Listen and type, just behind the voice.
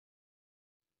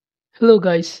Hello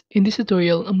guys, in this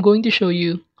tutorial I'm going to show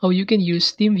you how you can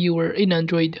use Teamviewer in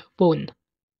Android phone.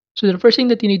 So the first thing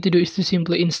that you need to do is to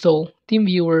simply install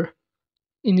Teamviewer,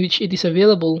 in which it is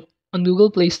available on Google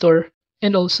Play Store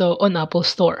and also on Apple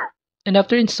Store. And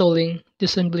after installing,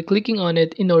 just simply clicking on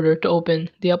it in order to open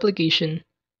the application.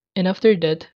 And after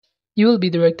that, you will be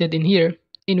directed in here,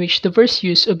 in which the first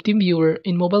use of Teamviewer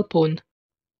in mobile phone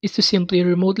is to simply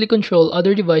remotely control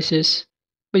other devices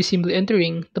by simply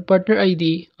entering the partner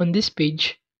ID on this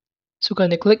page. So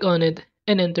kinda click on it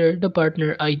and enter the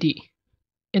partner ID.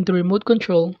 And to remote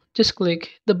control, just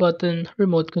click the button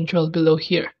remote control below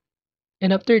here.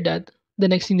 And after that, the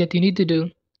next thing that you need to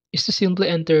do is to simply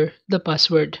enter the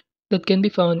password that can be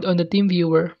found on the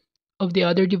TeamViewer of the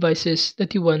other devices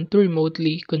that you want to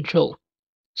remotely control.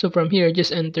 So from here,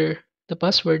 just enter the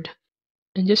password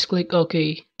and just click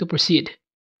OK to proceed.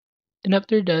 And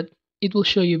after that, it will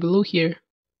show you below here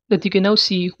that you can now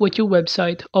see what your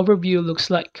website overview looks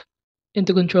like. And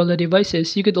to control the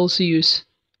devices, you could also use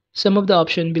some of the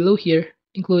options below here,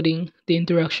 including the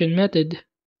interaction method,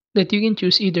 that you can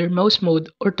choose either mouse mode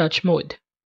or touch mode.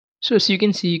 So as you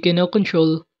can see, you can now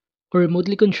control or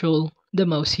remotely control the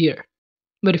mouse here.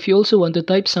 But if you also want to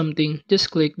type something,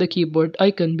 just click the keyboard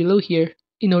icon below here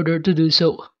in order to do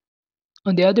so.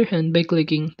 On the other hand, by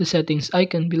clicking the settings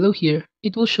icon below here,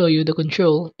 it will show you the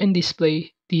control and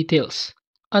display details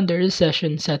under the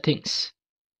session settings.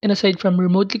 And aside from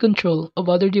remotely control of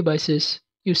other devices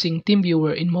using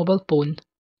TeamViewer in mobile phone,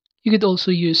 you could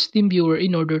also use TeamViewer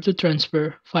in order to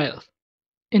transfer files.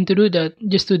 And to do that,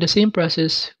 just do the same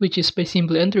process, which is by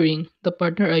simply entering the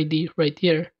partner ID right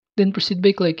here, then proceed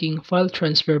by clicking File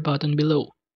Transfer button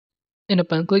below. And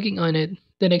upon clicking on it,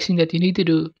 the next thing that you need to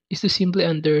do is to simply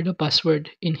enter the password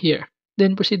in here.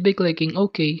 Then proceed by clicking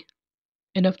OK,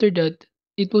 and after that,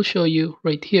 it will show you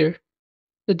right here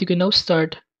that you can now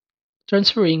start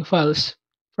transferring files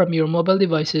from your mobile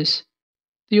devices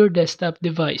to your desktop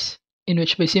device, in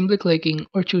which by simply clicking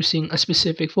or choosing a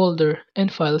specific folder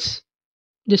and files,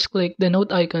 just click the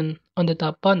note icon on the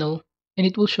top panel and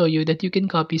it will show you that you can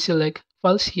copy select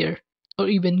files here or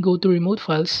even go to remote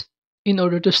files in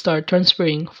order to start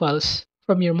transferring files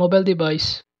from your mobile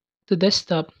device to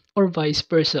desktop or vice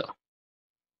versa.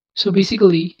 So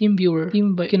basically,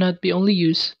 TeamViewer cannot be only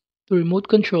used to remote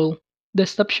control,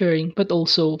 desktop sharing, but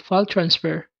also file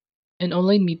transfer and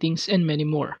online meetings and many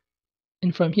more.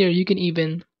 And from here, you can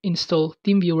even install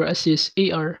TeamViewer Assist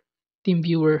AR,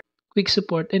 TeamViewer Quick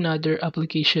Support, and other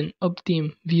application of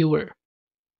TeamViewer.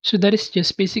 So that is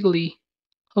just basically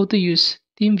how to use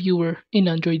TeamViewer in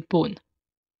Android phone.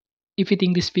 If you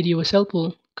think this video was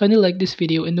helpful, kindly like this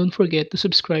video and don't forget to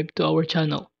subscribe to our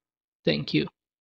channel. Thank you.